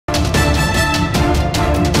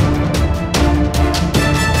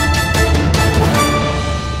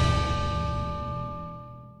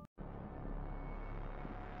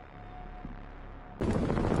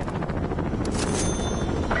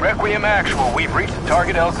Sim Actual, we've reached the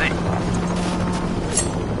target LZ.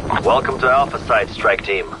 Welcome to Alpha Site, Strike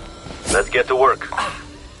Team. Let's get to work.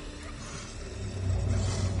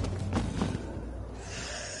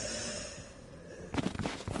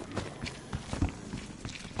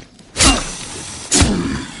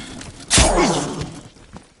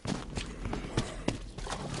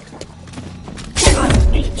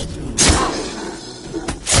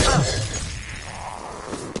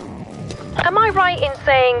 Am I right in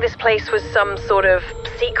saying this place was some sort of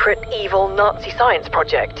secret evil Nazi science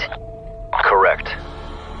project? Correct.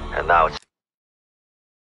 And now it's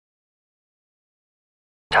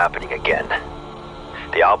happening again.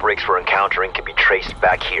 The outbreaks we're encountering can be traced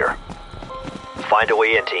back here. Find a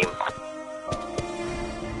way in, team.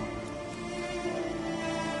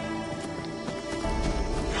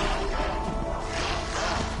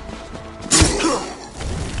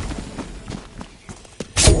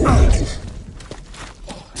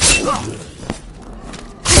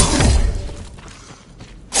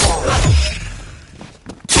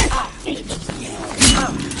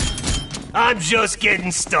 I'm just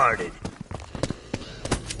getting started.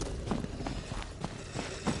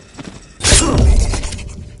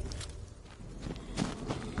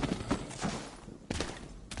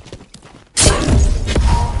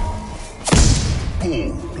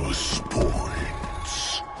 Bonus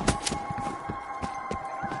points.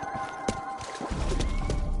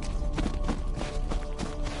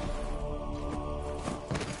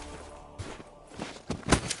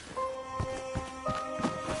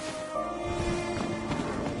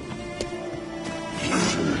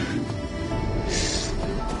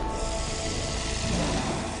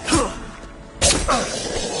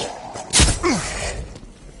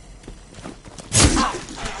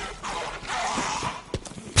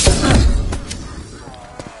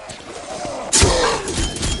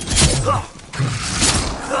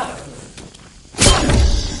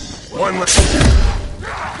 One less.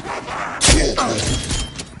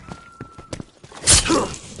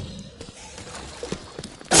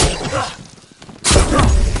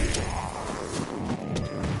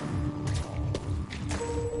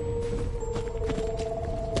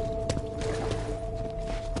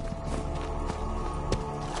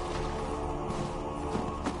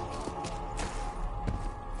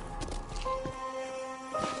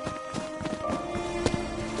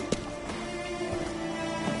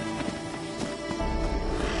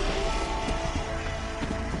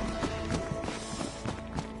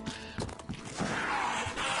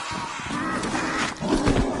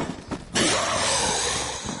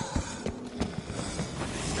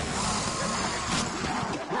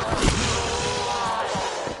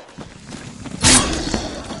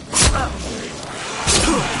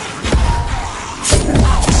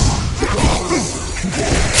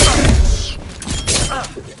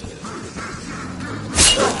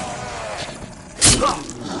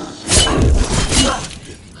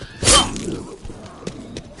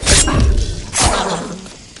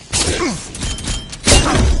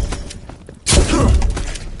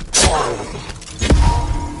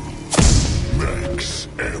 Max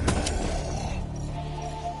ammo.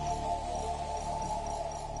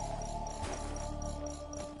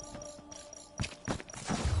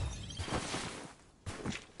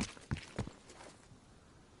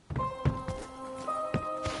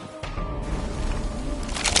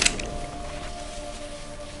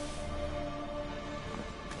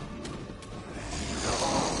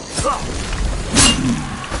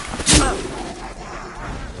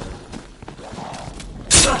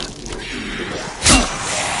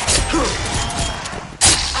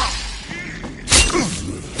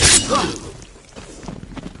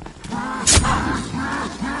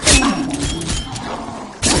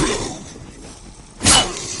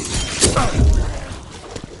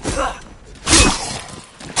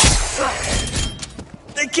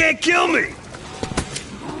 They can't kill me!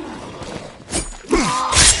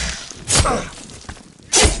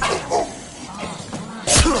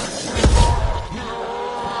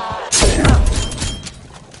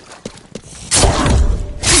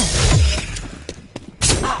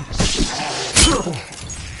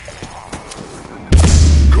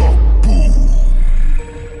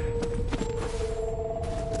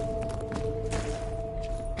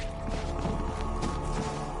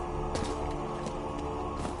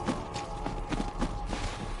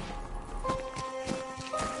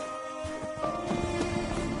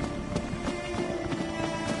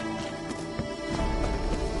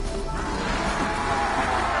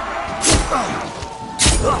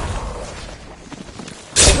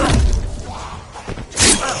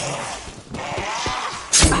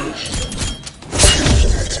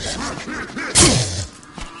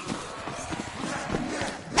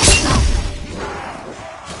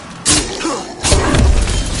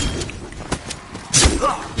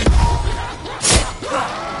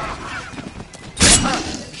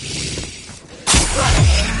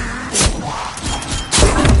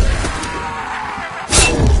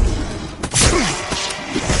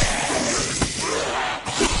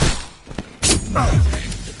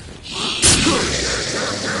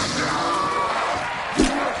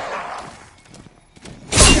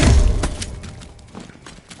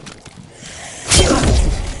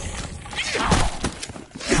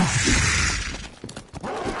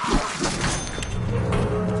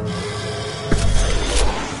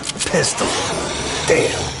 pistol.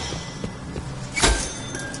 Damn.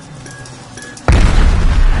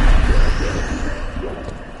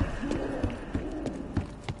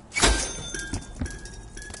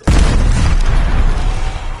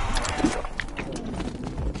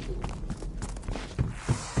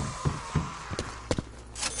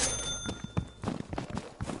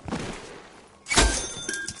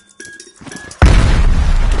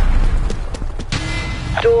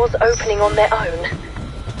 Doors opening on their own.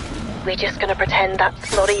 We're just gonna pretend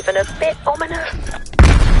that's not even a bit ominous.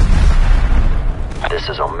 This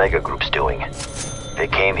is Omega Group's doing. They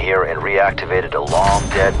came here and reactivated a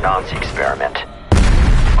long-dead Nazi experiment.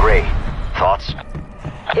 Gray, thoughts?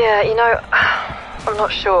 Yeah, you know, I'm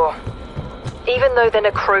not sure. Even though their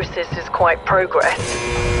necrosis is quite progressed,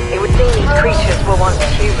 it would seem these creatures were once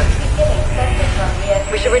human.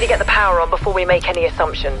 We should really get the power on before we make any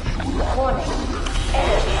assumptions. Warning.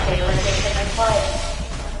 Energy stabilization required.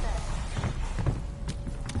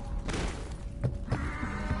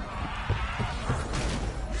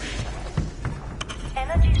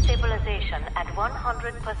 Energy stabilization at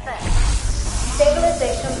 100%.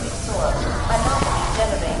 Stabilization restored. Anomaly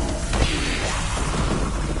generated.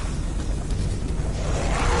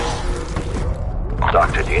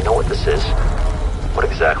 Doctor, do you know what this is? What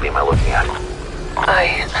exactly am I looking at?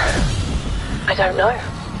 I don't know.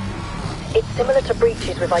 It's similar to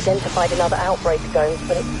breaches we've identified in other outbreak zones,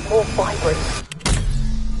 but it's more vibrant.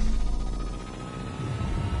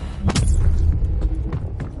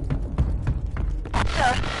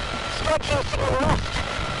 Sir, strike team signal lost.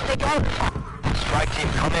 They don't. Strike team,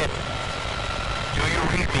 come in. Do you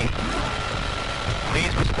read me?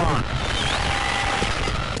 Please respond.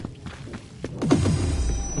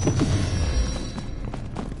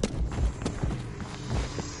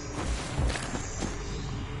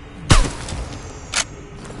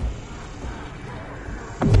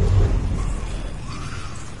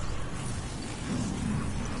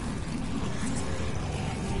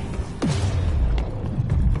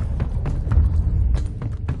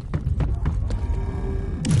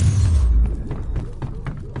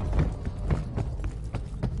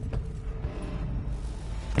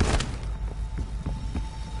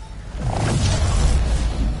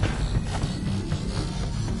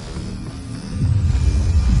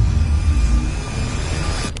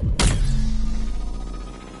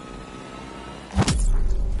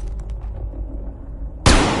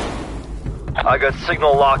 I got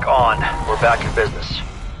signal lock on. We're back in business.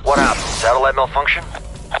 What happened? Satellite malfunction?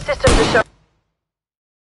 Systems are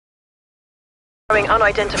showing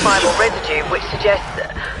unidentifiable residue, which suggests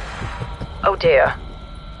that... Oh dear.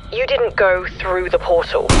 You didn't go through the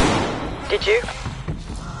portal, did you?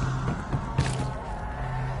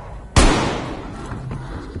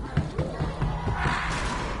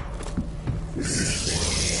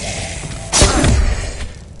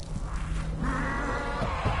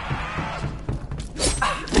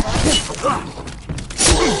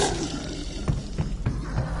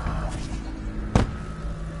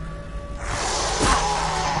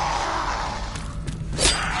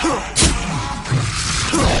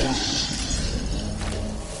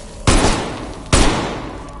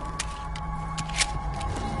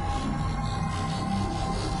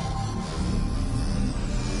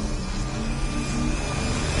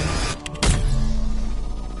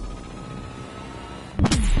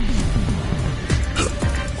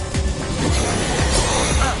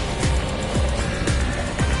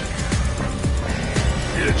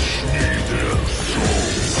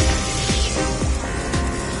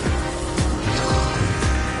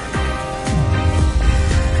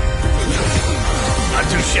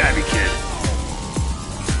 Shabby, kid.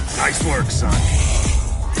 Nice work, son.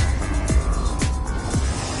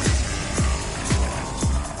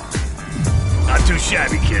 Not too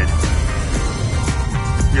shabby, kid.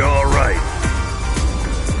 You're all right.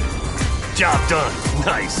 Job done.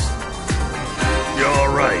 Nice. You're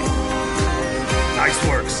all right. Nice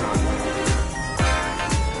work, son.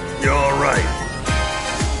 You're all right.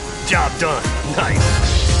 Job done. Nice.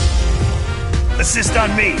 Assist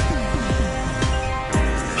on me.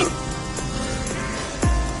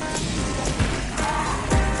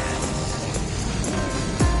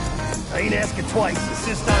 I ain't asking twice.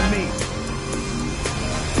 Assist on me.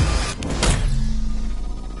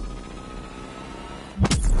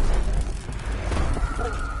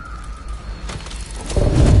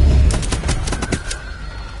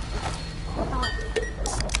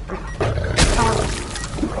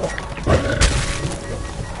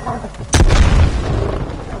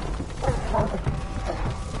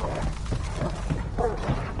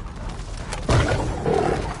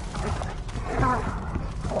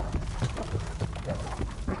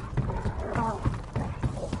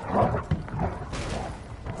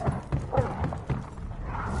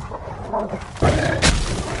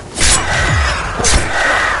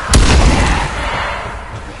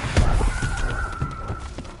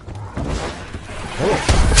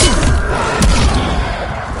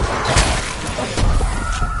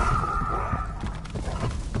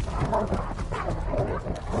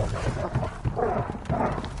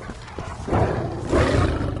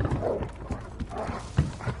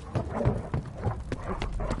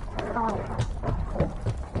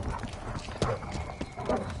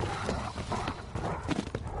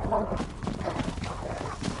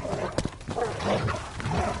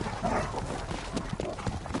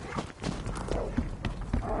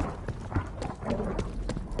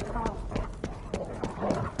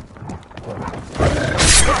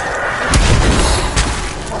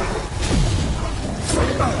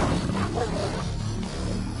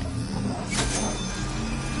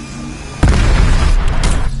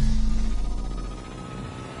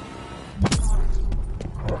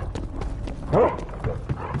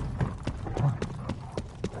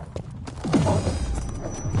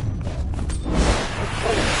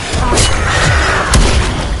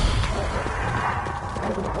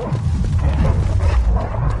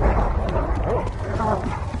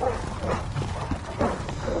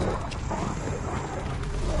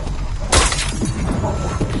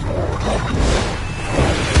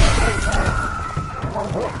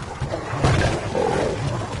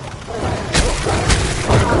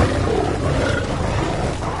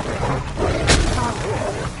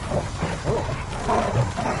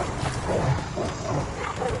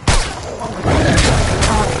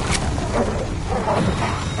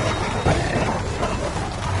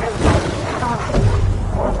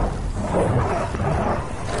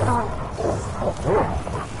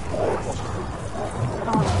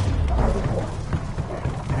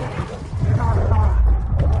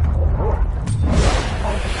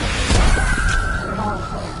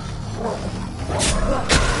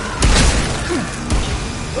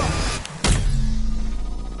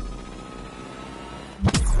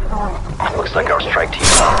 Looks like our strike team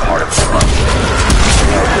found part of the run.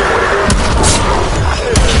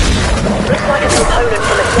 Looks like a component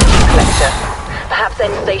from a sensor collector. Perhaps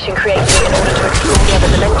end station created it in order to explore the other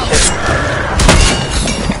dimension.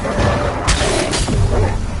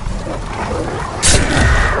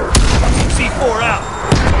 C4 out!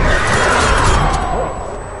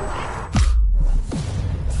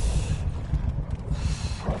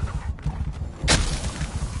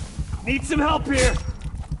 Need some help here!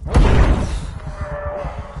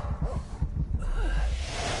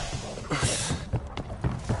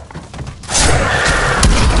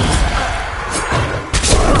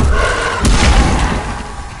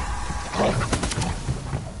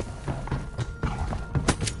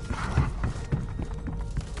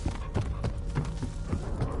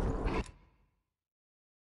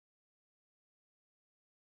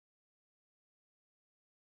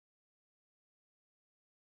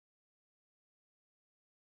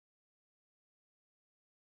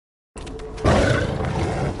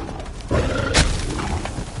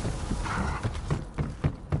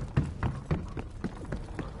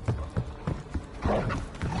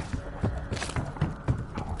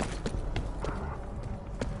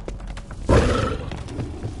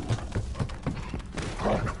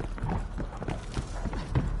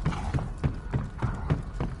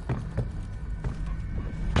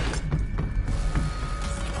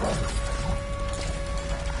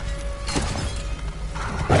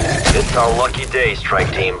 It's our lucky day,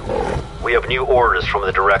 strike team. We have new orders from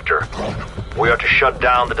the director. We are to shut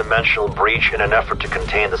down the dimensional breach in an effort to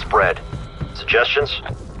contain the spread. Suggestions?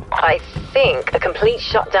 I think a complete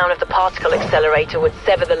shutdown of the particle accelerator would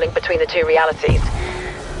sever the link between the two realities.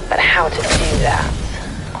 But how to do that?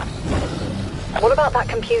 What about that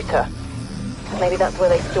computer? Maybe that's where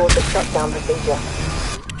they stored the shutdown procedure.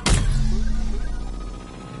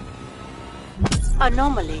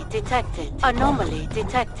 Anomaly detected. Anomaly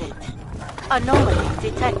detected. Anomaly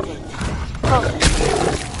detected.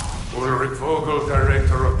 Process. Ulrich Vogel,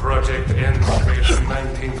 Director of Project N Space,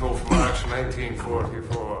 19th of March,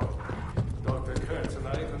 1944. Dr. Kurtz and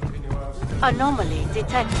I continue our study. Anomaly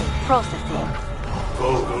detected. Processing.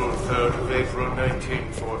 Vogel, 3rd of April,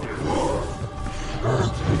 1944.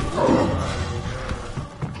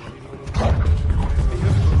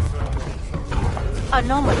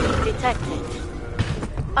 Anomaly detected.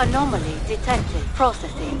 Anomaly detected.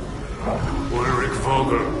 Processing. Ulrich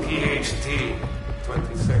Vogel, PhD,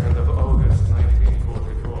 22nd of August,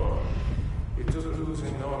 1944. He took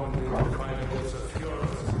losing Normandy to find a bits of fuel.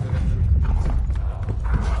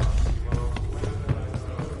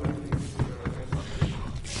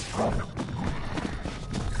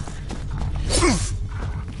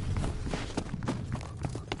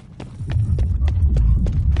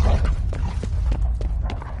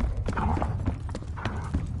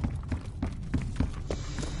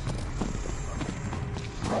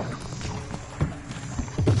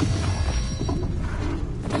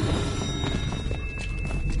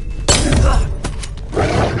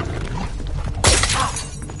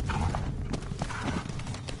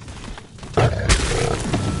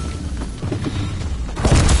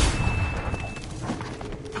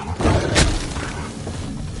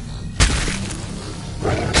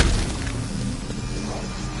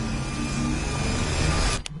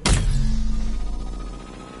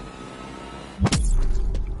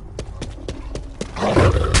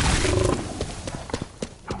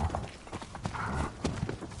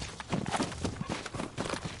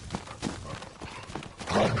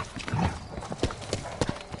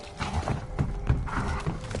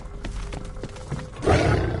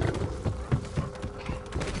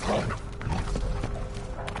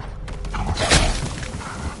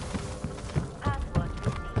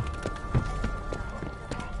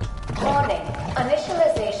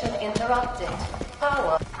 Update.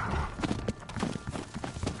 Power.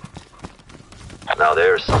 Now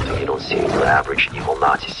there's something you don't see in your average evil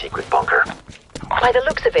Nazi secret bunker. By the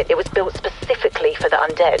looks of it, it was built specifically for the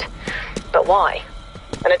undead. But why?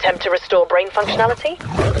 An attempt to restore brain functionality?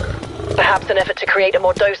 Perhaps an effort to create a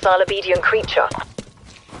more docile, obedient creature?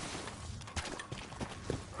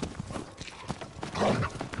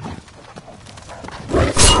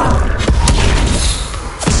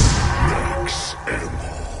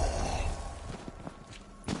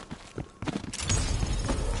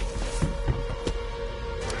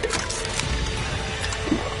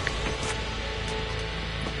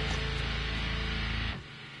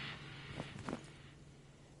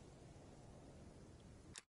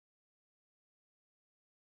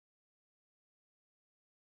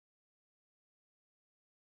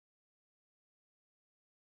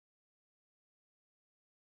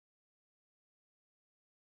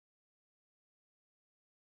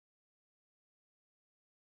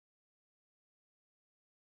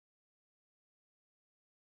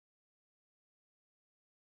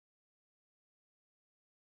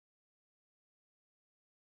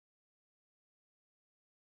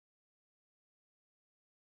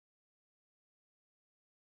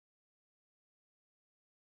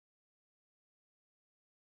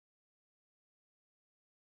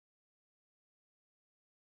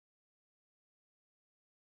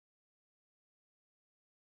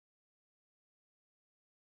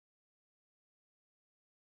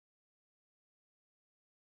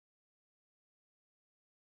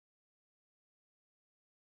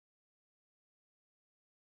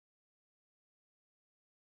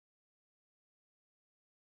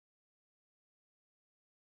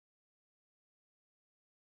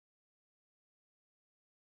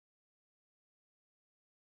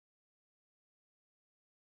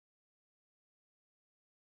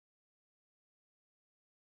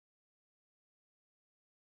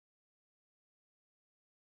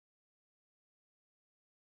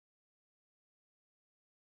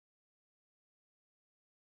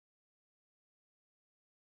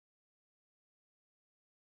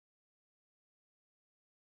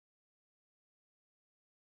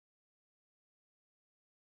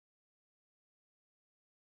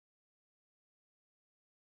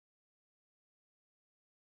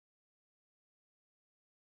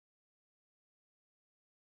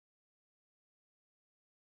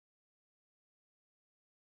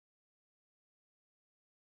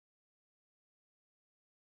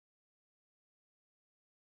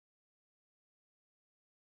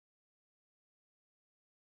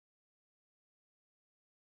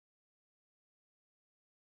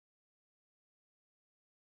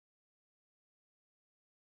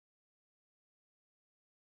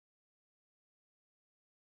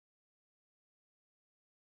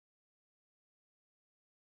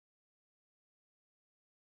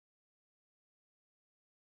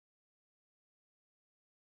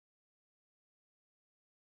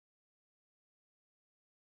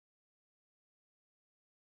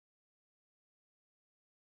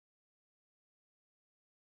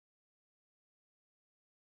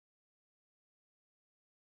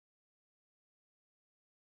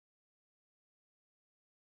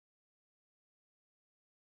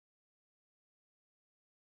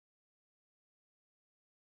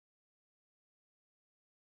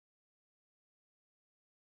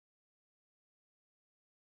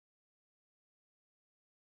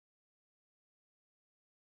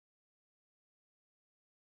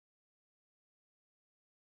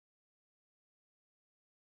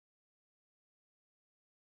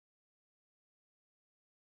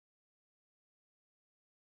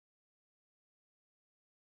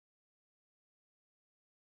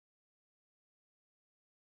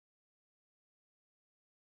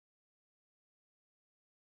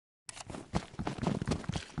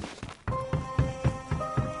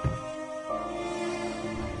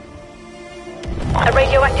 A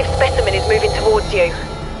radioactive specimen is moving towards you.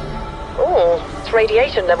 Oh, its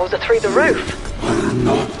radiation levels are through the roof.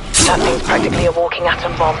 That thing's practically a walking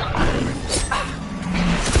atom bomb.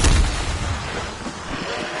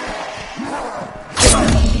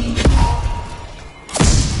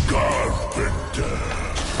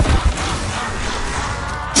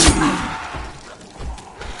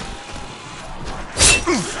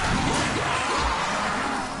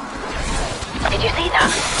 Did you see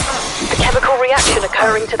that? A chemical reaction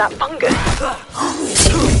occurring to that fungus.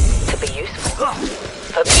 Could be useful.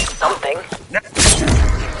 For something.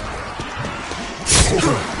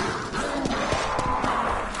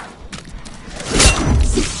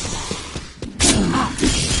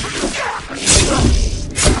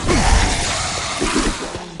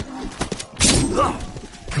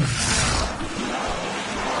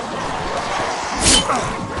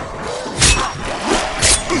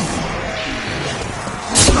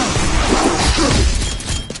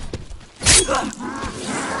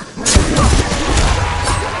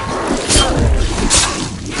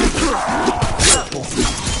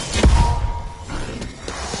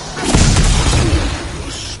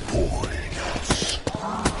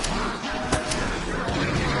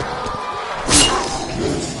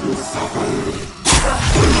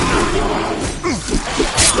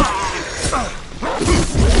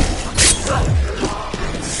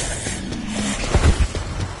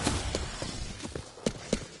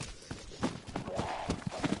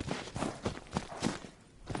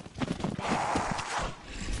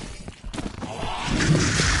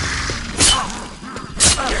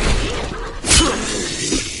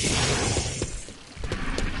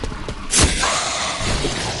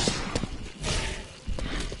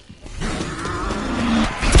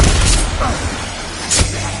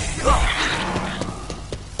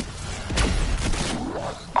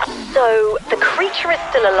 So, the creature is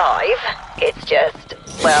still alive. It's just,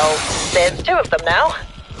 well, there's two of them now.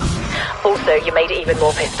 Also, you made it even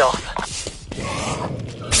more pissed off.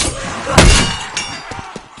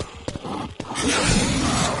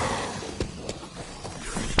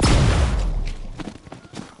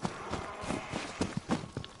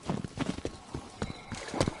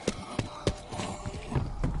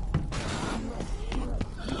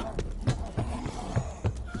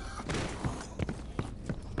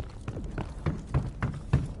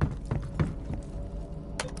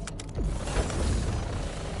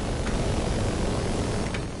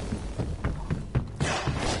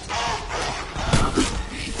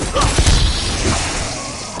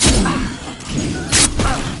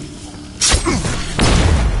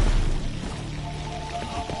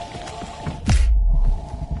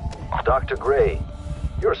 Dr. Gray,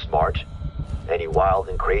 you're smart. Any wild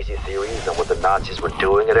and crazy theories on what the Nazis were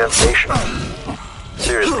doing at M Station?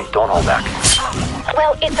 Seriously, don't hold back.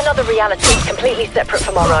 Well, it's another reality completely separate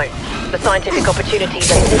from our own. The scientific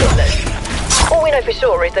opportunities are limitless. All we know for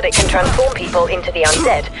sure is that it can transform people into the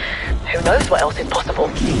undead. Who knows what else is possible?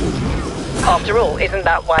 After all, isn't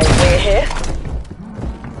that why we're here?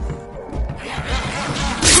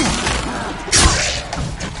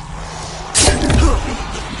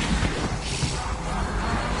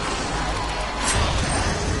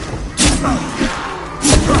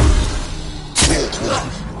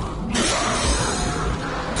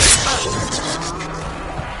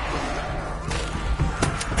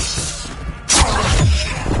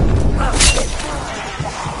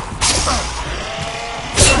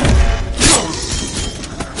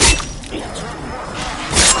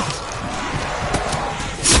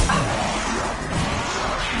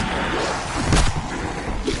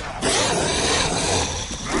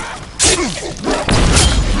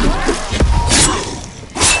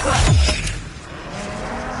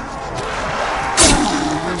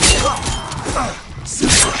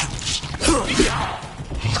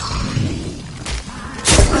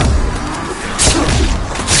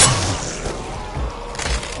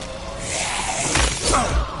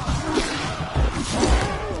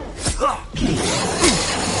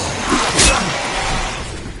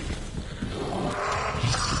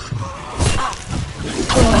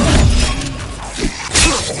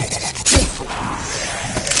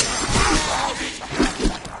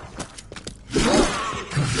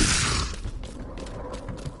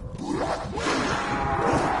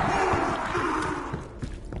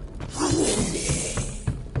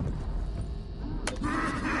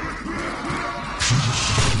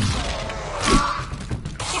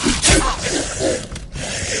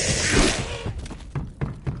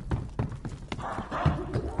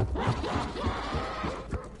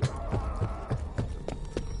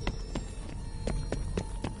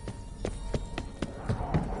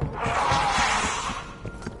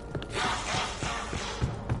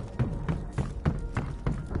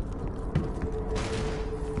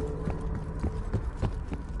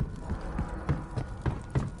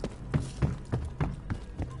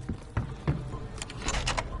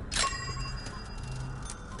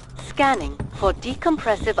 Scanning for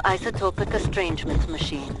decompressive isotopic estrangement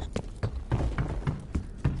machine.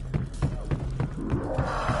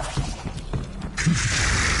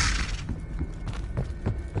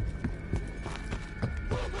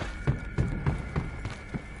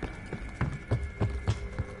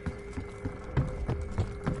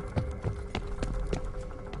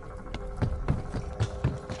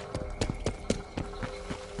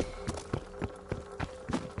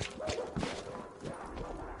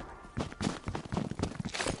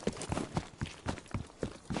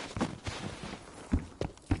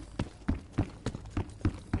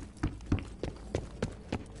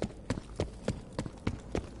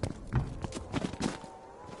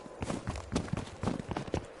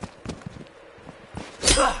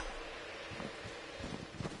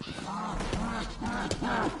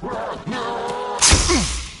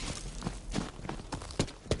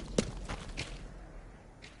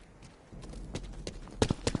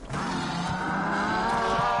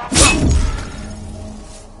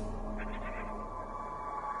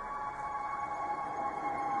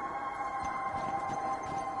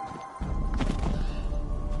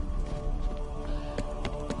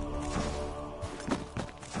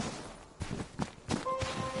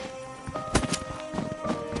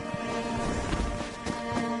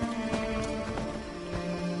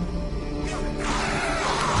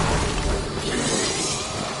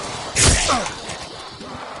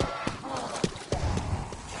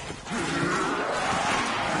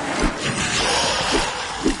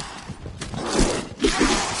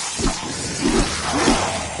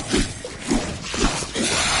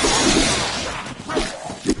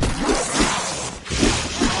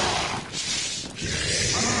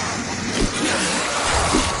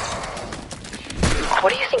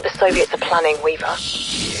 planning, Weaver.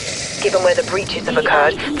 Given where the breaches have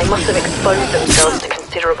occurred, they must have exposed themselves to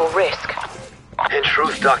considerable risk. In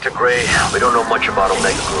truth, Dr. Gray, we don't know much about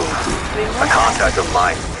Omega Group. A contact of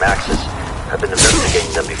mine, Maxis, had been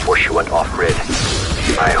investigating them before she went off-grid.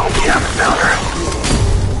 I hope you haven't found her.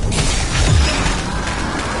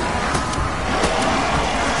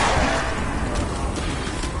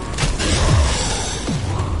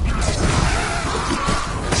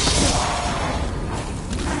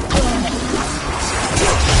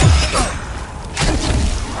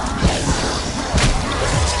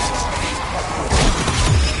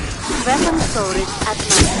 Weapon storage at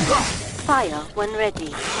Maschine. Fire when ready.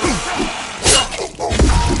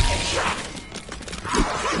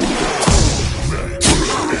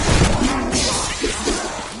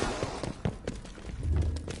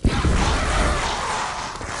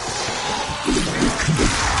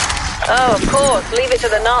 Oh, of course. Leave it to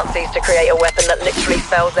the Nazis to create a weapon that literally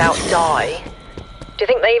spells out die. Do you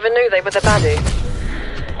think they even knew they were the baddies?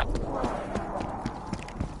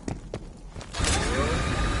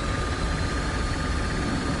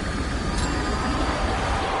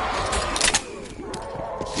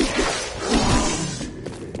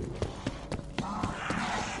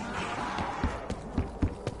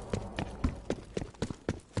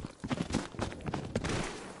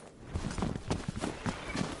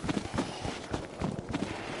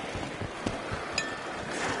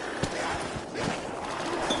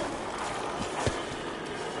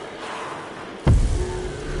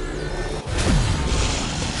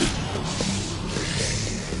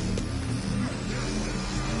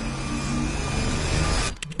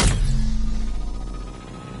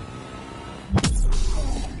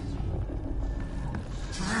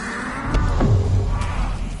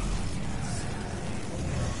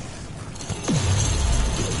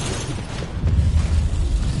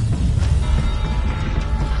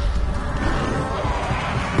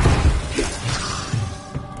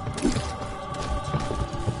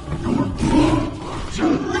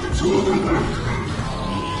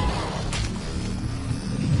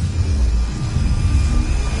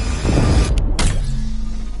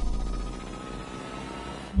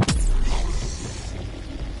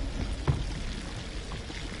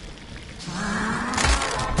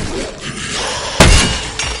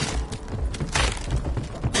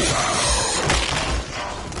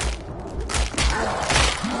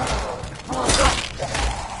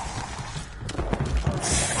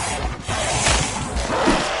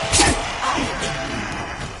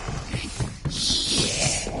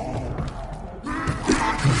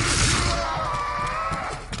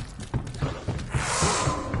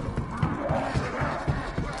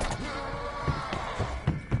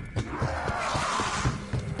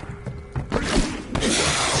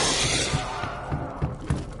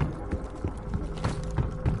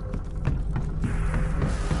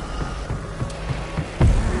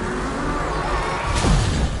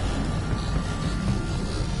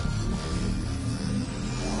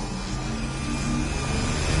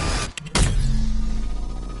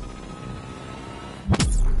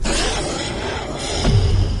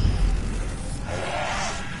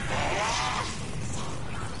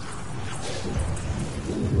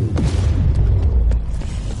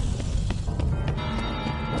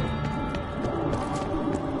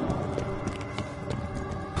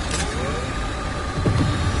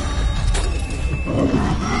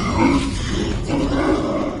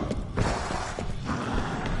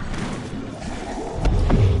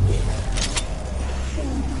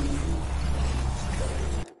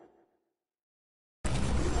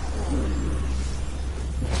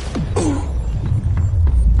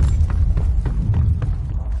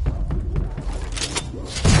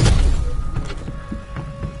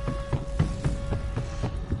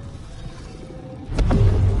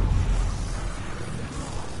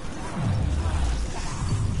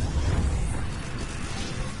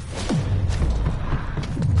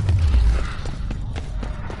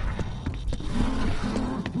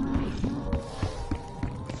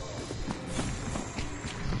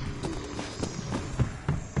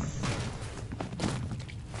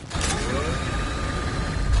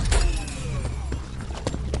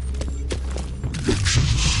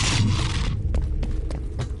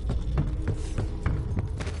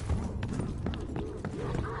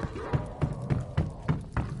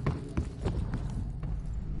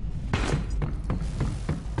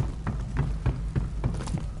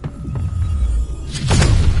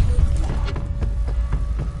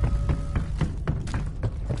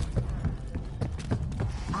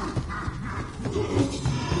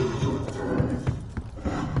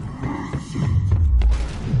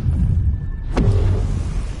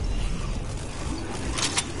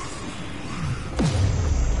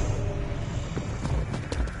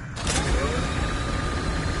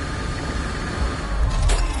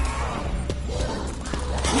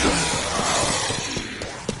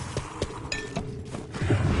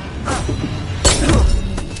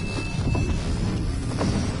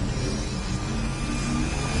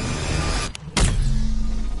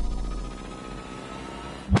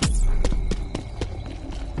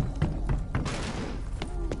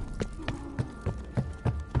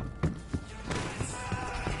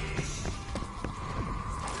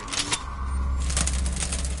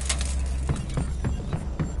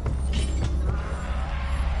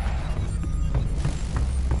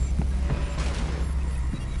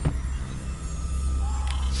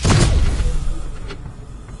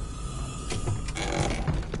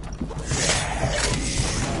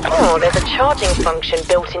 there's a charging function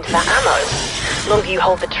built into that ammo. The longer you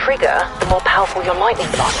hold the trigger, the more powerful your lightning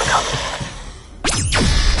blast becomes.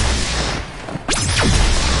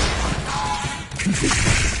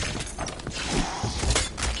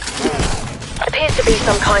 Appears to be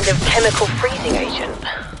some kind of chemical freezing agent.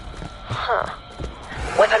 Huh.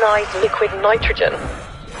 Weaponized liquid nitrogen.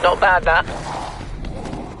 Not bad, that.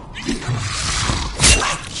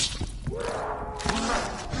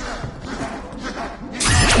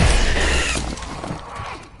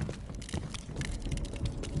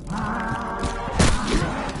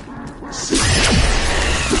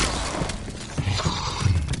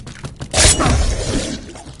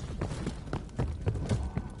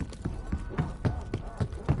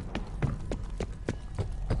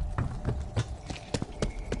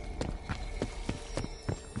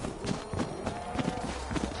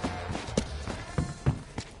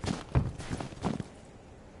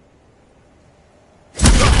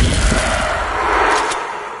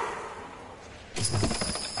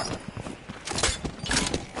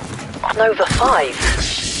 Nova 5.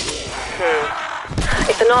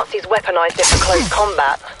 If the Nazis weaponized it for close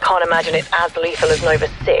combat, can't imagine it's as lethal as Nova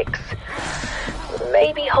 6.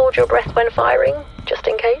 Maybe hold your breath when firing, just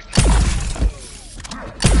in case.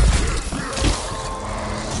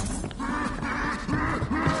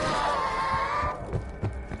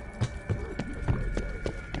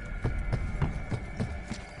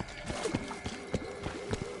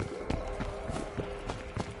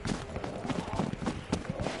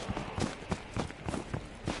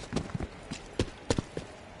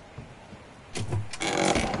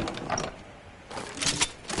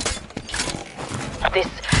 This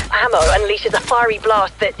ammo unleashes a fiery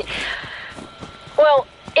blast that... well,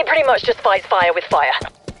 it pretty much just fights fire with fire.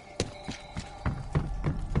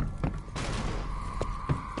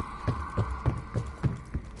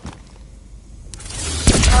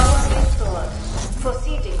 Power restored.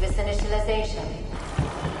 Proceeding with initialization.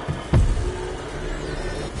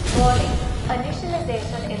 Warning.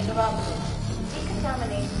 Initialization interrupted.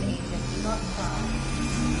 Decontamination agent not found.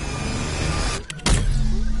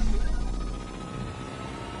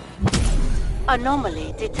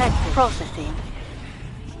 Anomaly detected. Processing.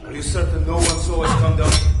 Are you certain no one saw us come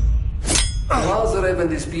down? Lazarev and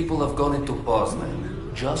his people have gone into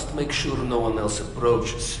Poznan. Just make sure no one else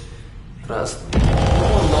approaches. Trust me, no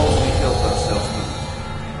one knows we help ourselves to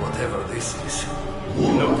whatever this is.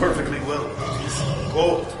 You know perfectly well. It's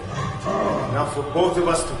gold. Now for both of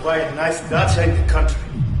us to buy a nice dacha in the country.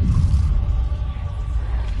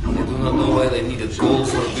 I do not know why they needed gold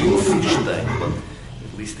for a big fish tank, but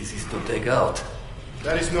at least this is to take out.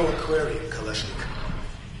 That is no aquarium, Kalashnik.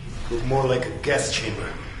 Look more like a gas chamber.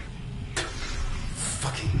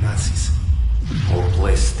 Fucking Nazis. Whole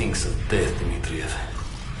place stinks of death, Dmitriev.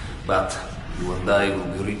 But you and I will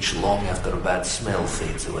be rich long after bad smell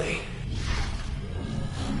fades away.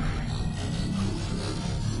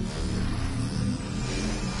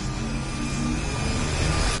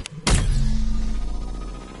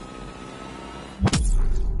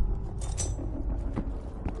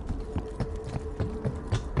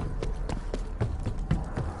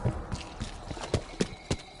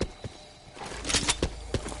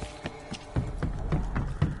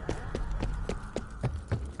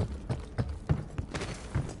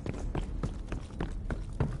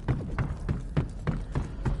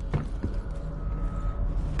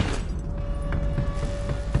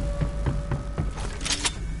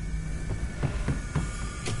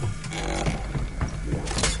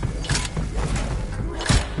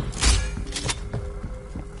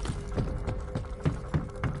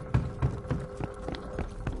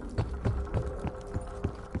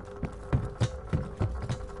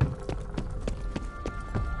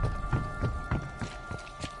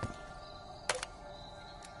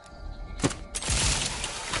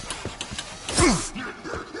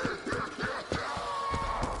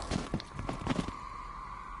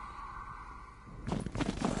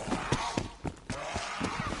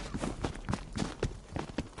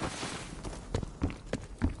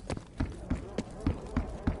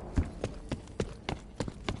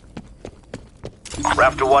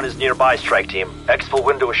 Raptor 1 is nearby, Strike Team. Exfil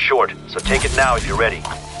window is short, so take it now if you're ready.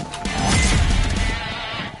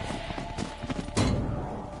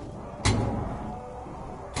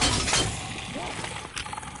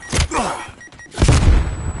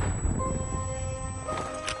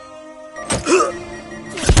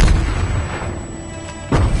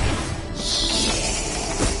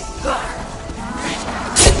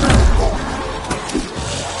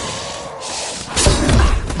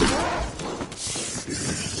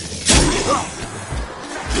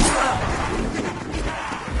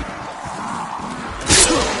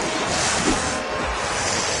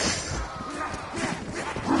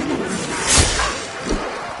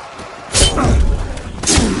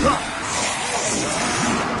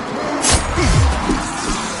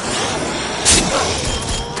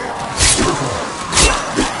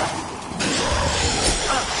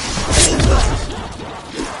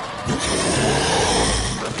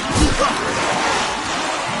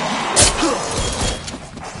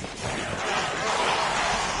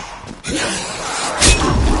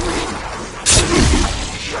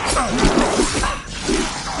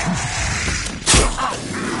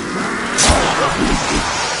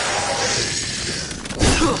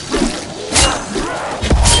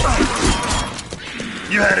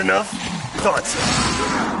 You had enough? Thought so.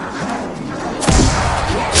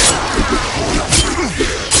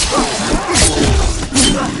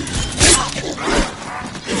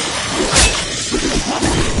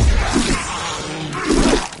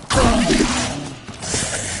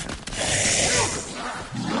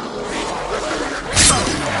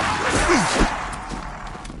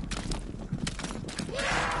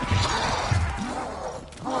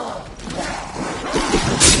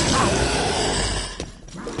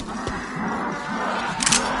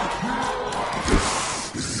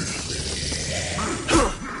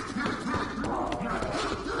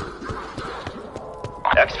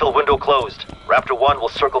 Exfil window closed. Raptor 1 will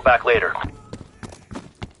circle back later.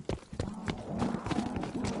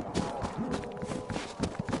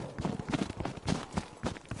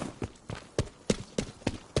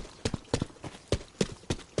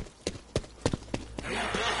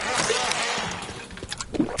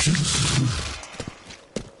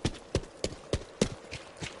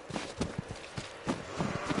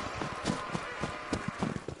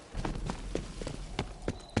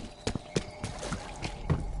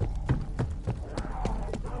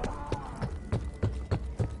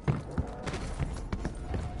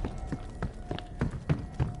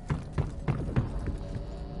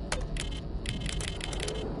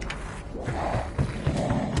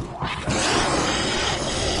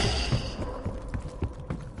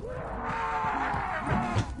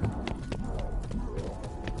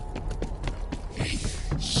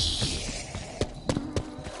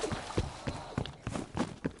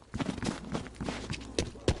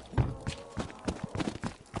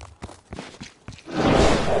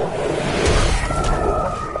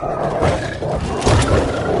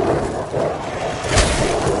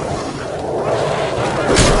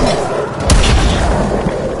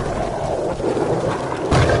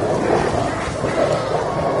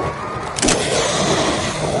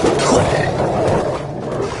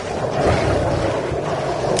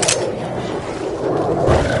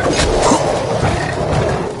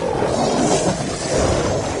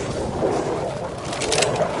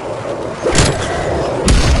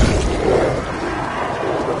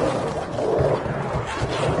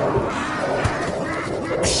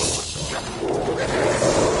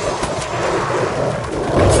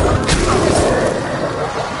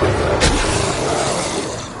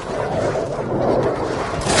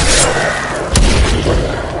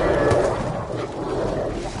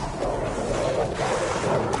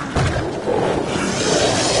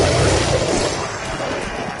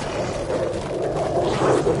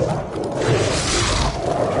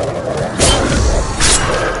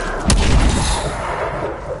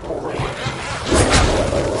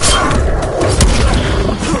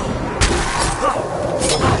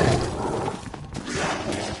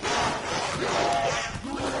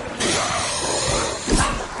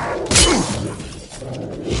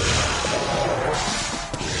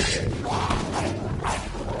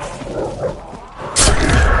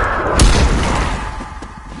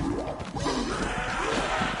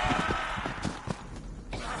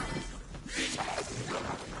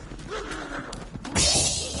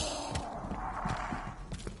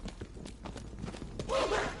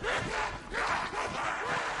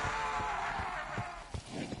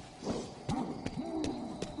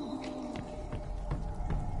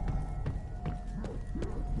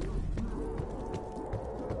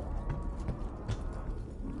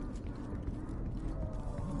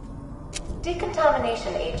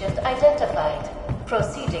 Decontamination agent identified.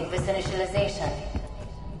 Proceeding with initialization.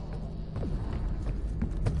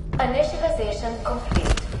 Initialization complete.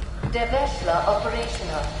 Deveshla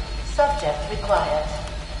operational. Subject required.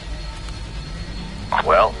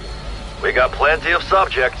 Well, we got plenty of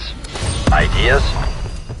subjects. Ideas?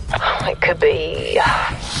 It could be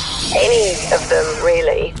any of them,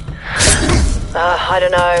 really. I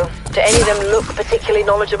don't know. Do any of them look particularly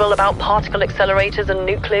knowledgeable about particle accelerators and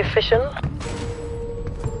nuclear fission?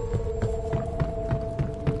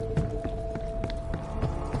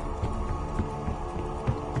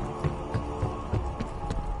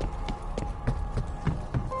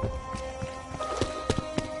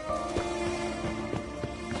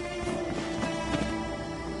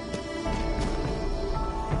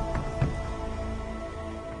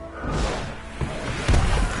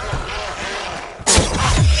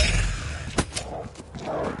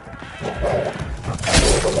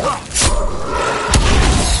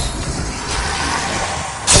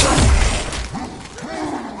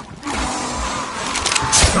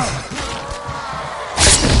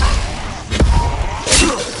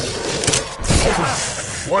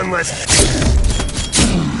 One less.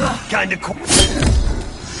 Kinda cool.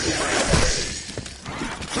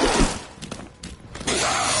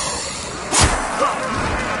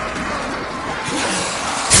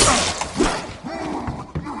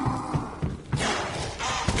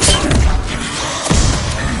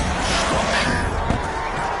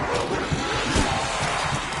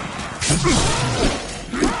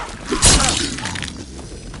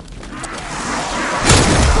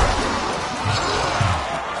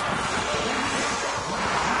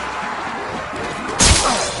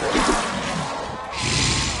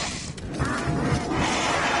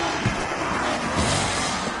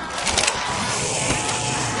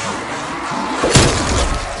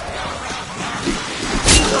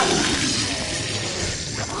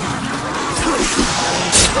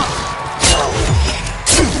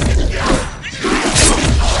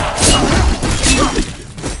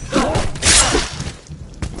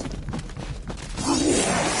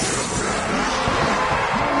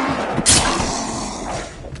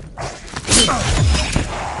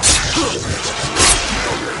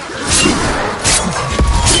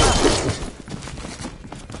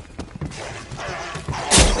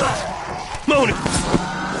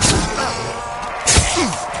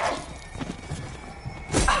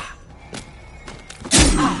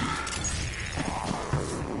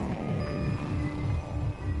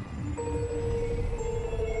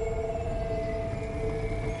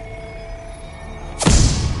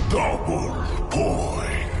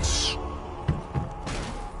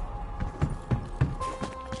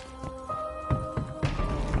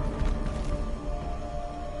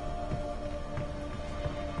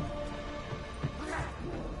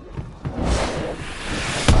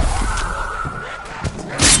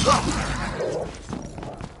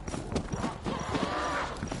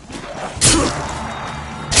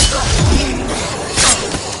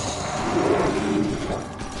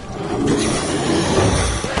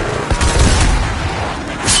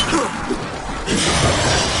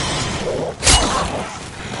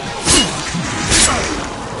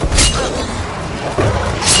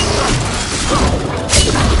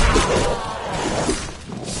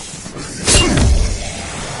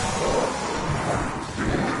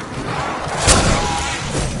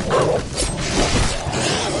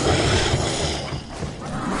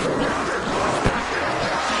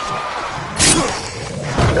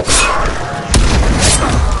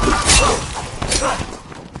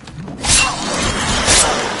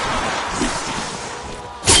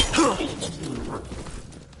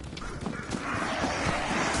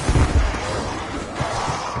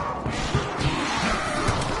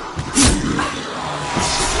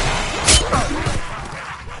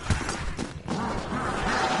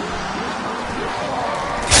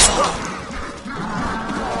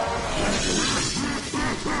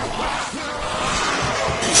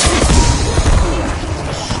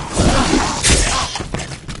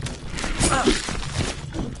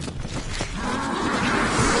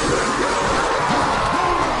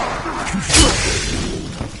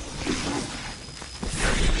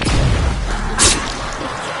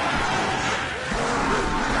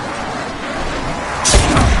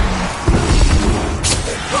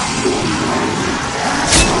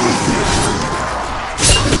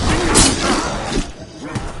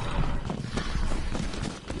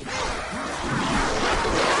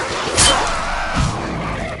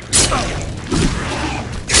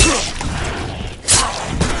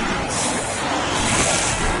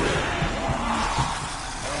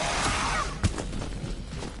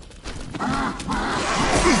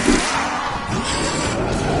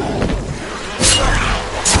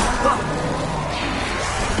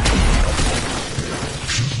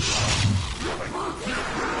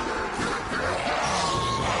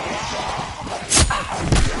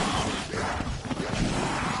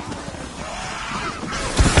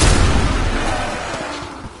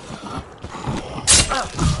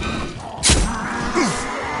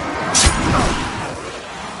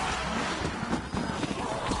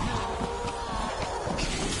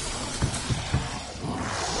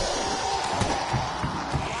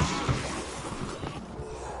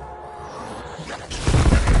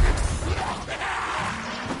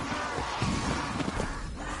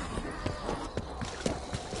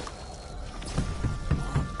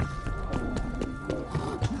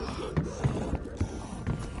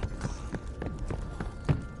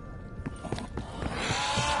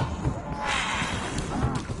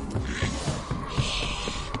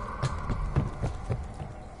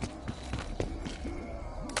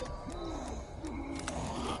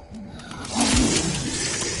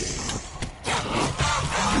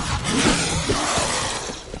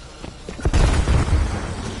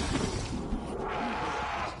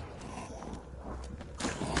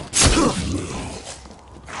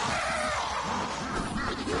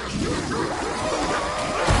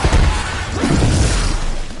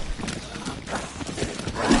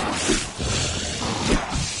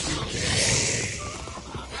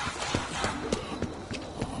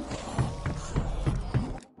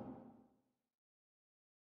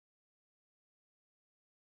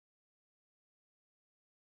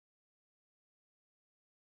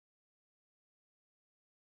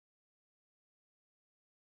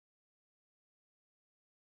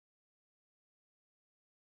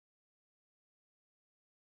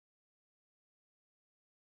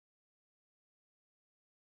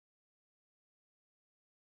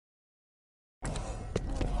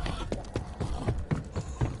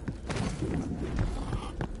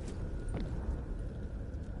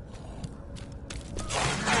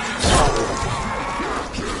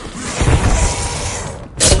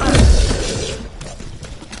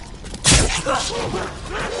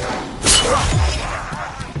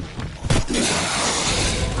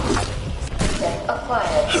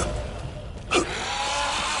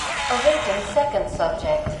 second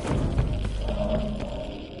subject.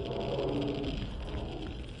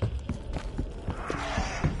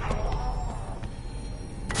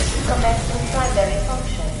 Commencing primary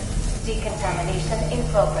function. Decontamination in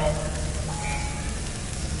progress.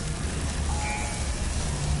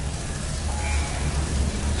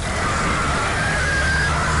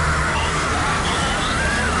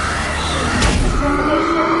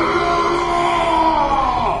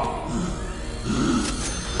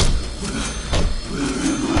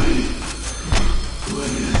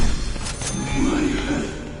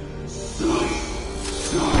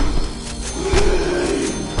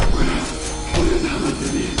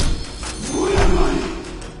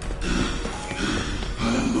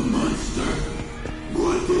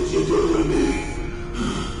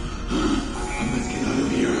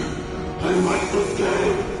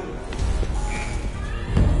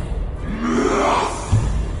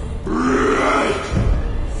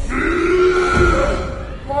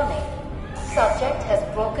 Warning. Subject has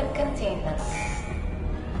broken containment.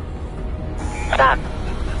 That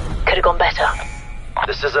could have gone better.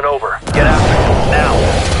 This isn't over. Get after it,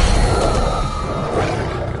 now!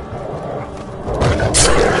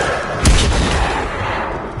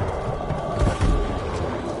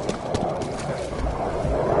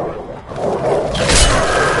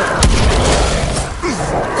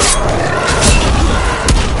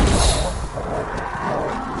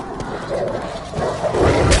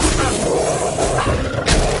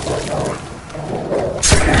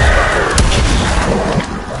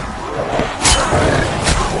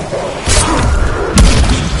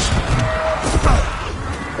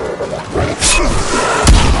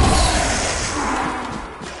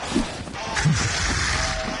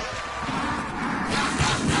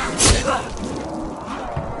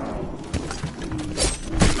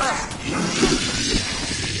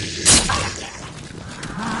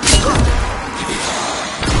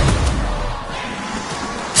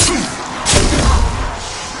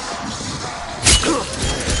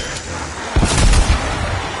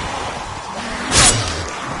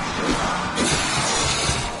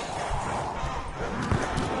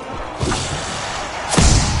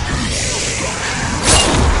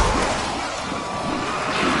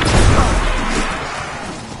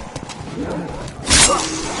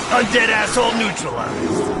 Undead asshole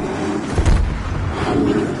neutralized.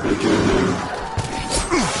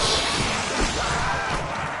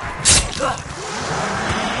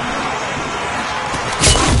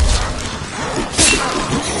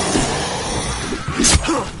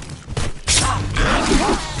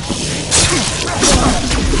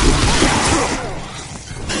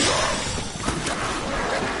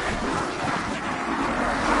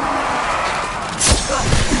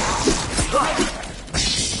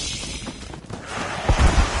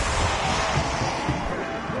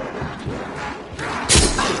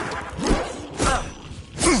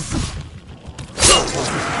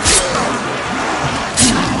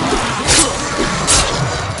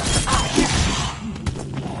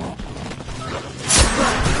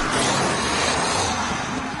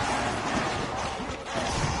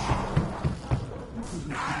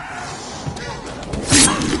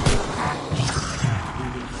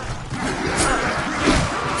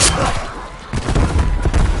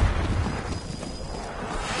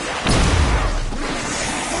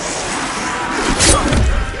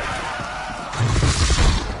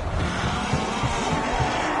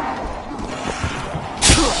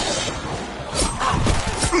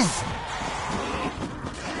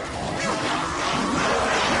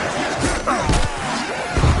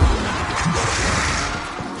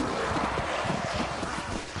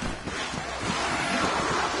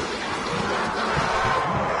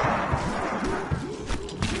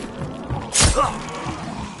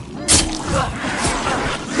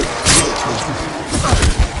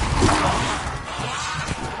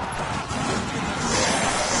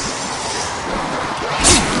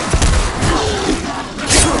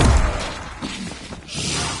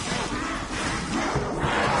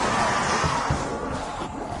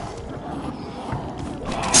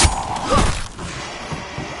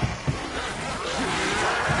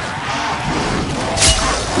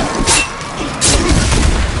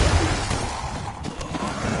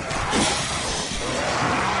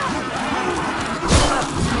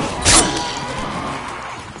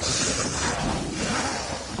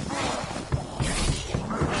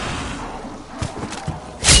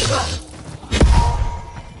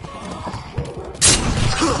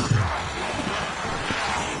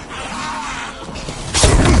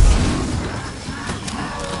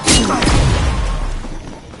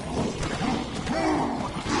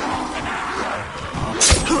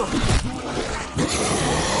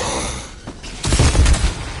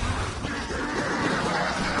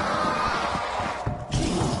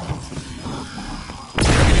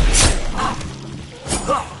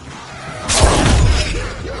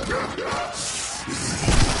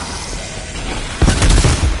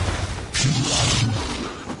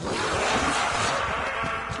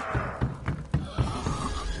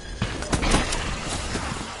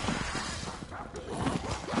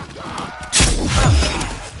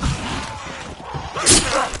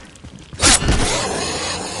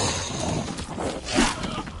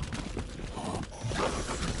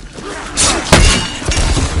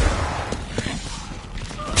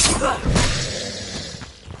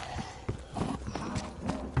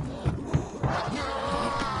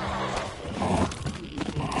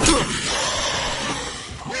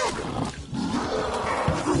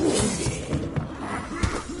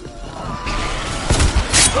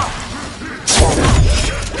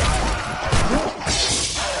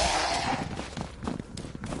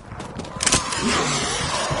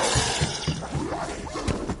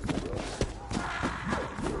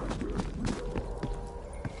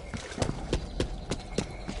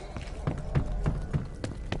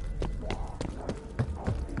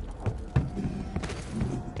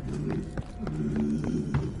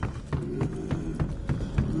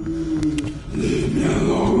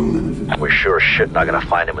 We're sure as shit not gonna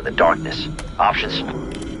find him in the darkness. Options?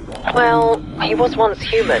 Well, he was once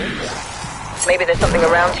human. Maybe there's something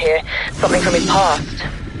around here, something from his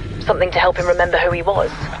past. Something to help him remember who he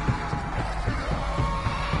was.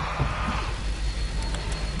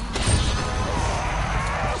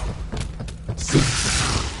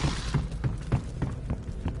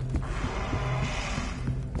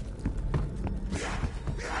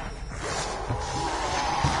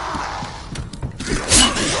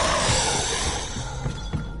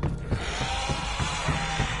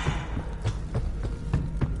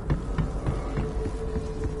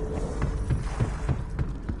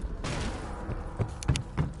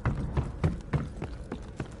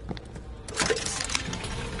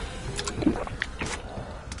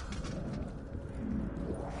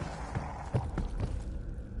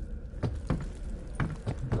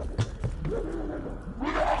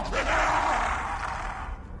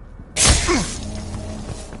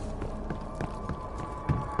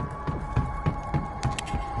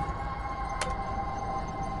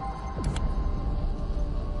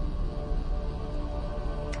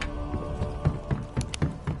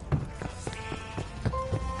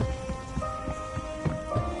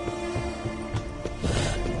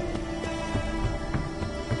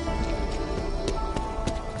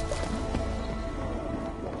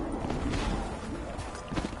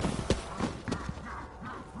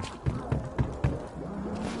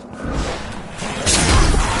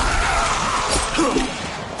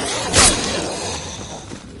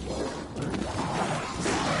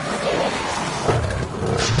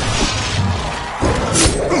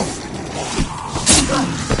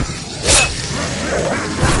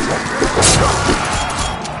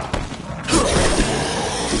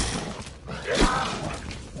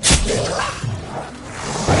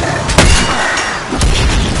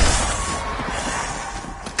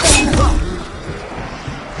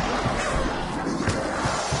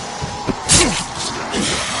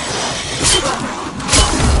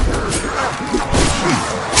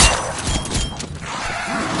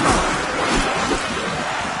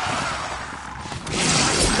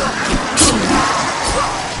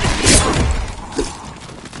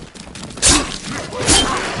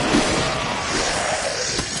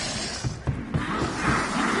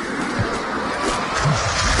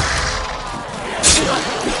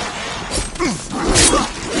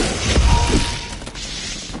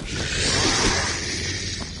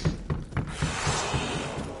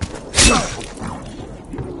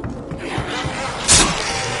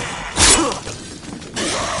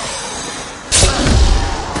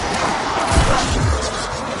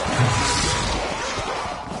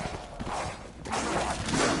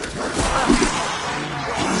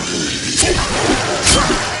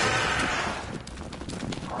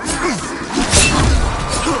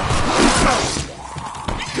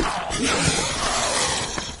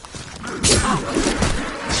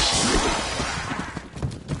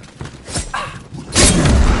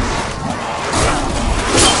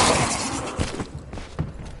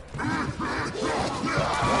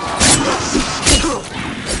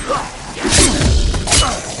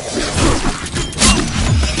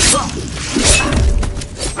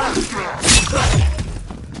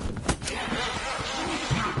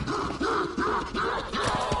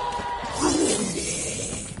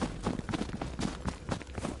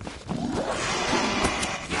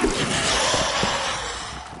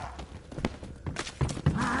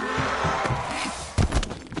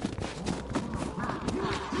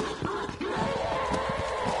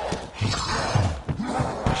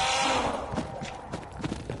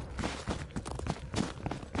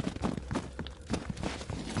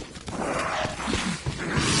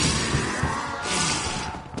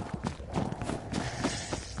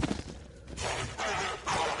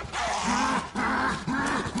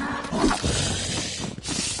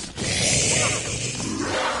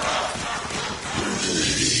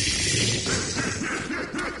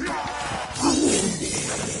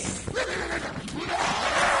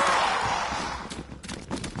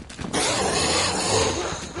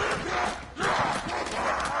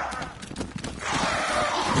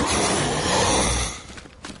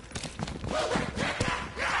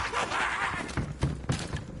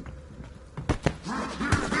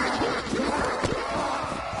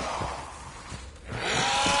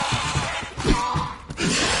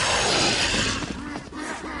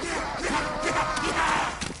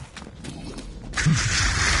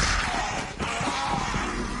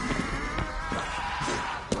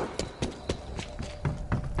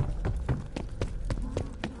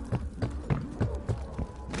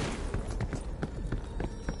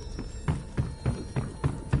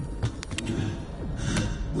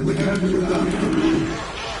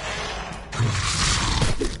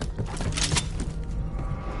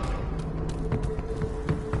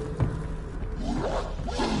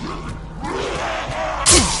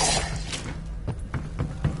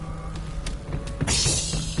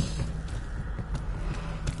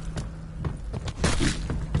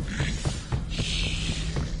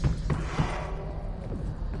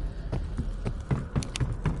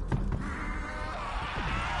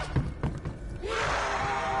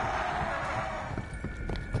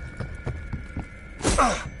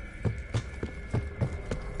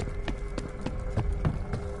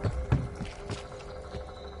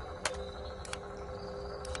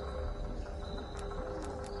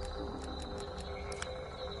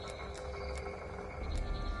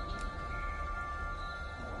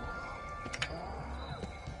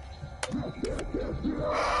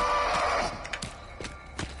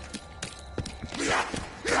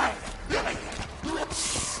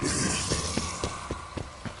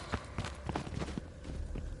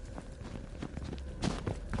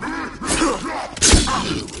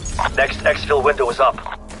 Next exfil window is up.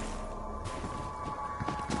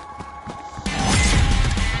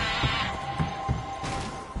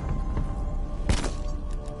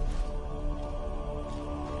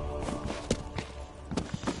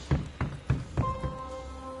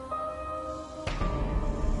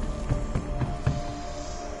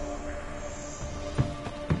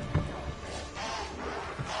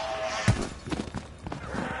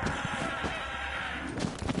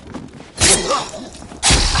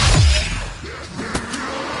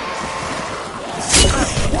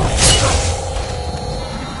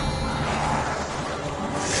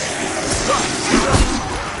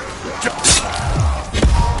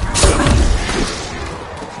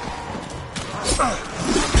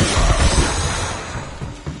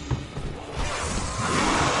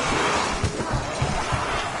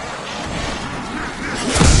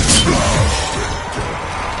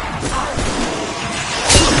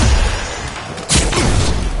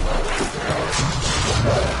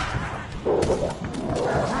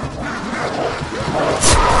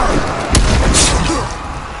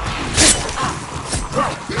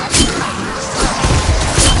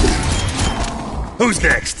 Who's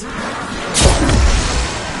next?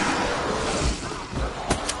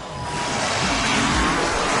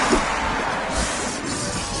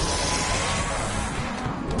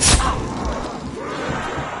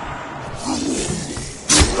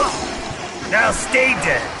 Now stay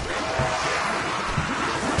dead.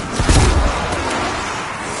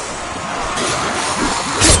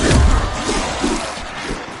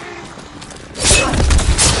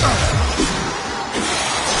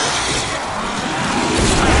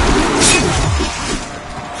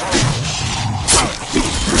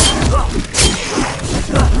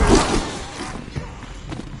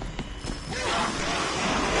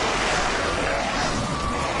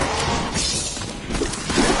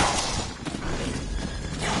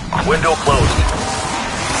 Window closed.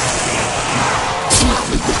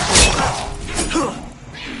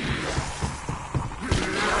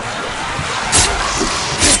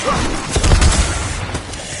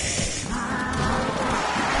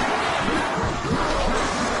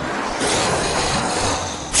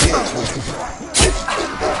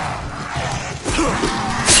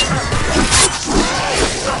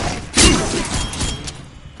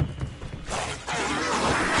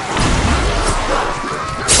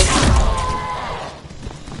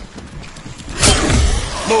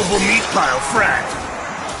 Mobile meat pile frack.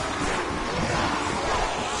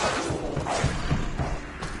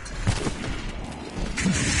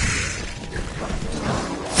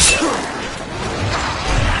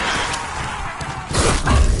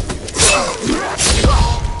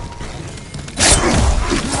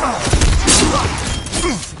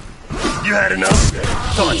 You had enough?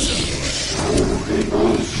 Thought so.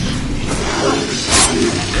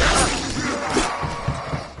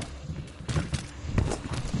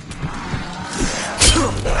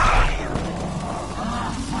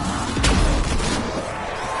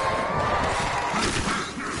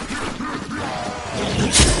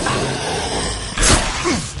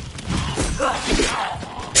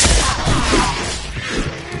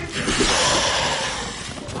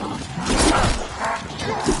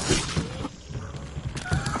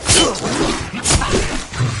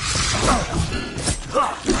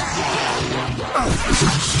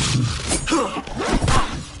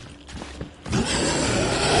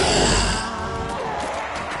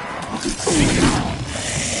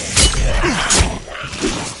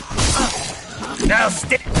 Now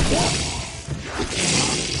stay.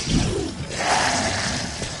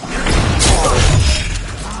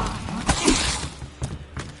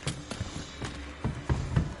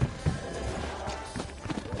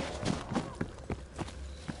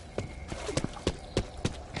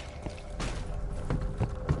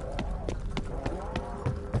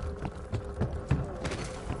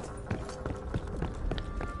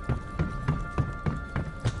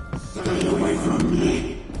 from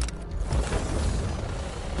me.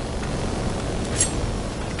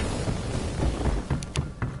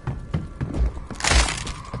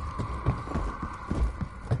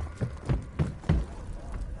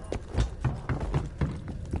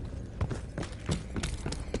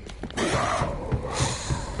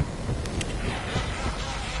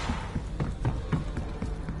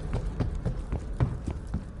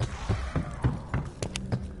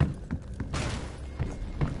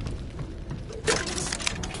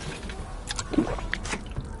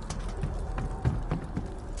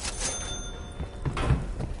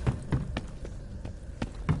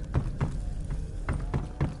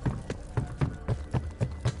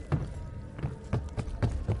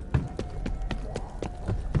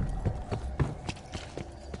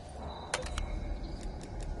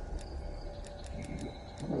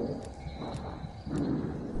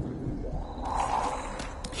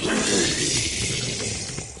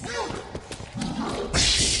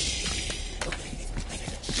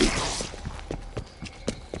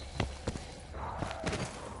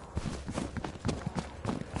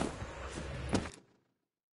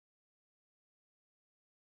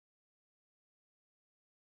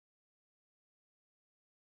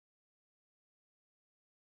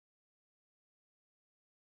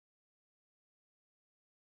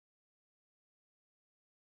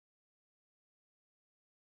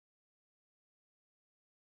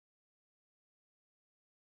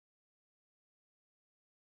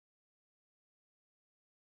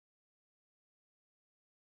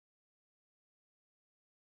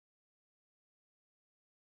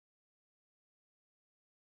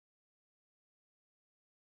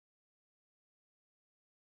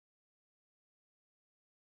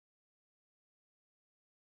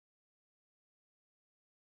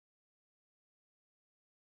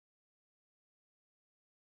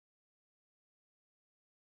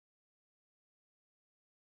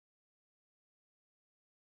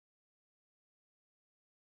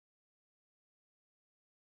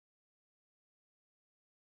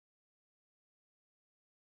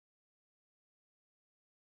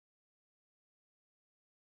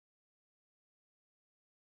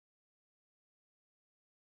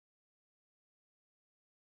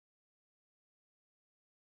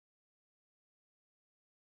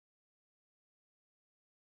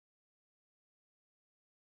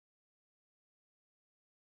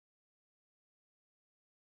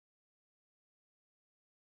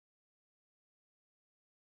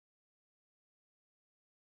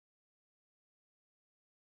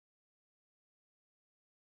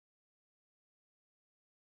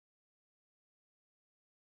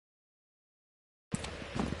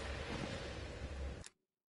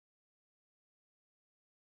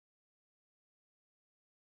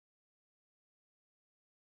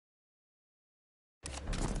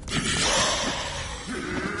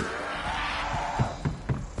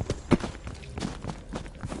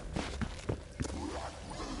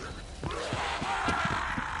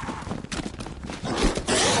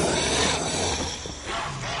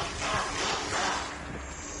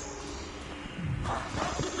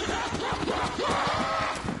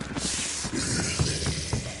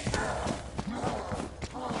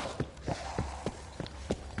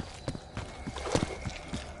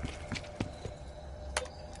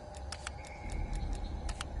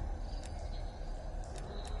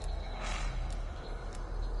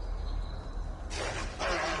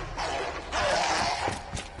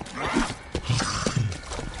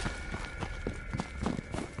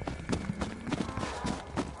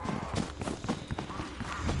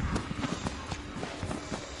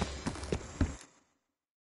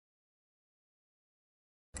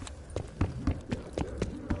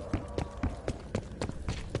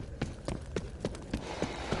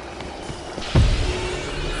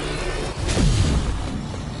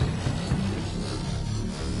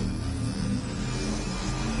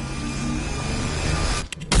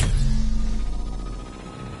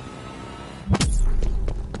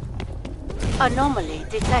 Anomaly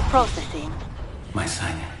detect processing. My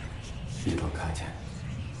son, little Katya,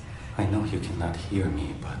 I know you cannot hear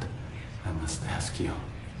me, but I must ask you,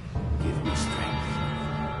 give me strength.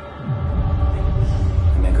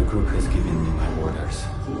 The Mega Group has given me my orders.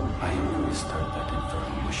 I am to restart that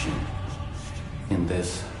infernal machine. In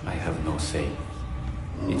this, I have no say.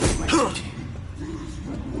 It is my duty.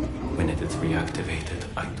 When it is reactivated,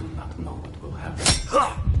 I do not know what will happen.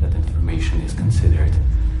 That information is considered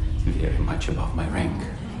very much above my rank,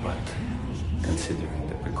 but considering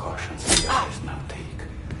the precautions the guys now take,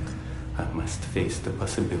 I must face the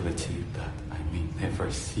possibility that I may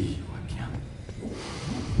never see you again.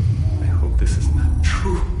 I hope this is not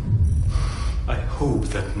true. I hope hope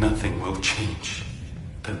that nothing will change,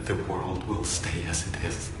 that the world will stay as it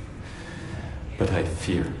is. But I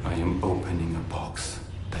fear I am opening a box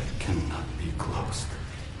that cannot be closed.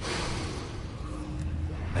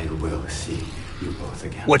 I will see you both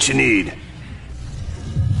again. What you need?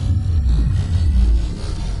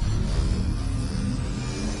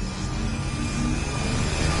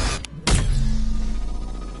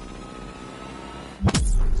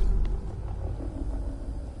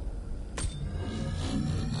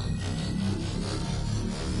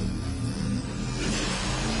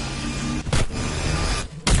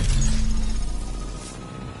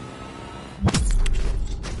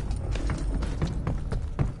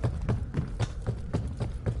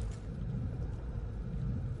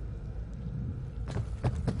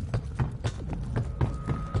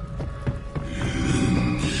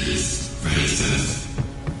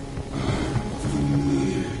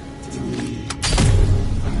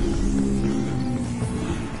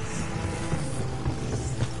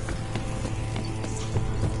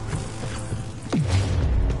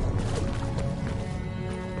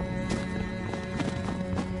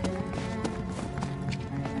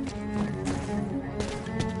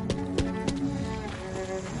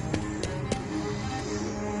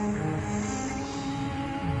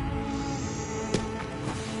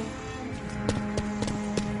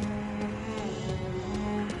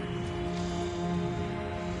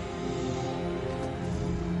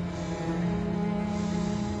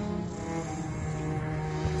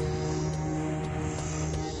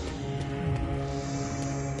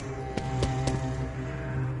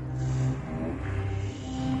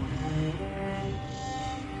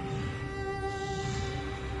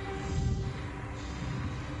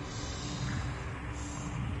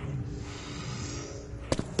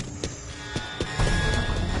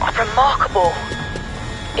 Remarkable.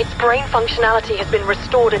 Its brain functionality has been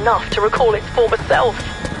restored enough to recall its former self.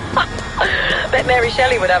 Bet Mary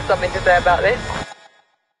Shelley would have something to say about this.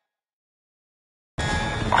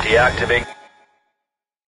 Deactivate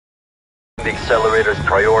the accelerator's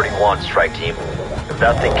priority 1, strike team. If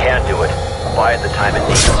that thing can do it, buy it the time it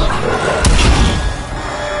needs.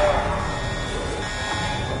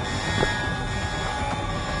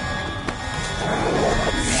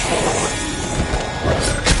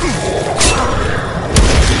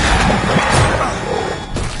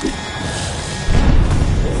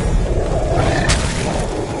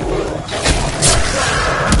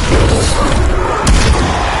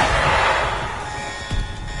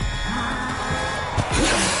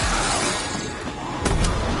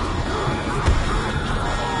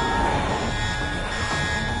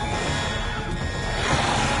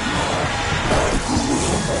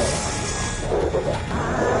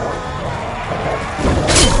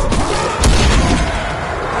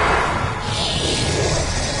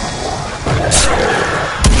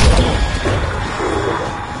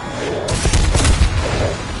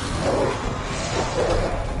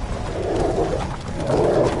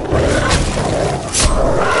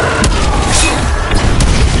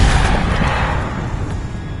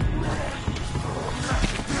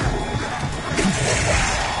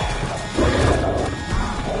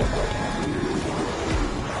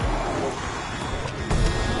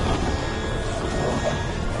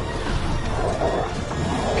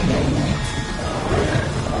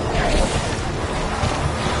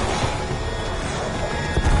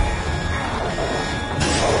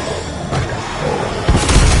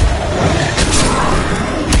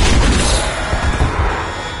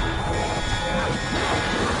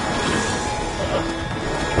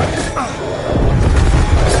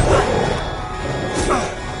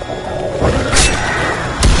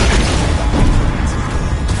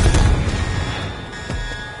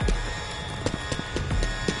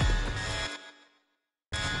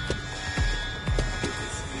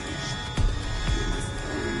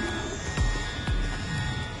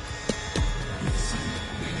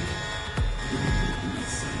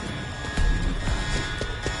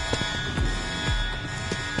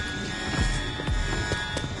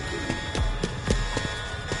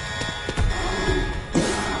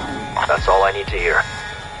 That's all I need to hear.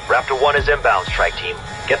 Raptor 1 is inbound, strike team.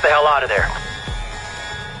 Get the hell out of there.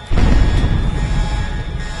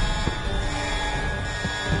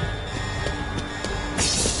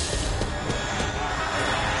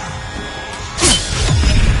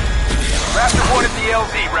 Raptor 1 at the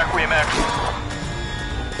LZ, Requiem X.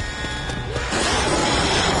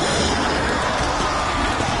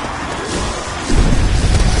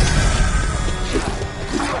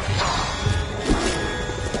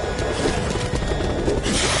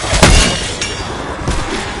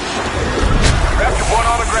 Raptor 1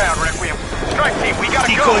 on the ground, Requiem. Strike team, we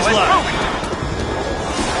gotta go. Let's move it.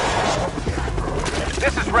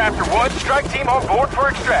 1, strike team on board for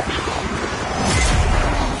extraction.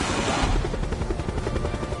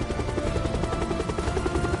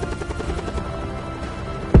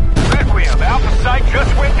 Requiem, Alpha site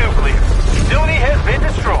just went nuclear. Facility has been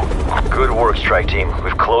destroyed. Good work, strike team.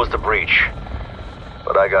 We've closed the breach.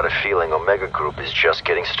 But I got a feeling Omega Group is just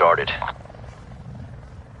getting started.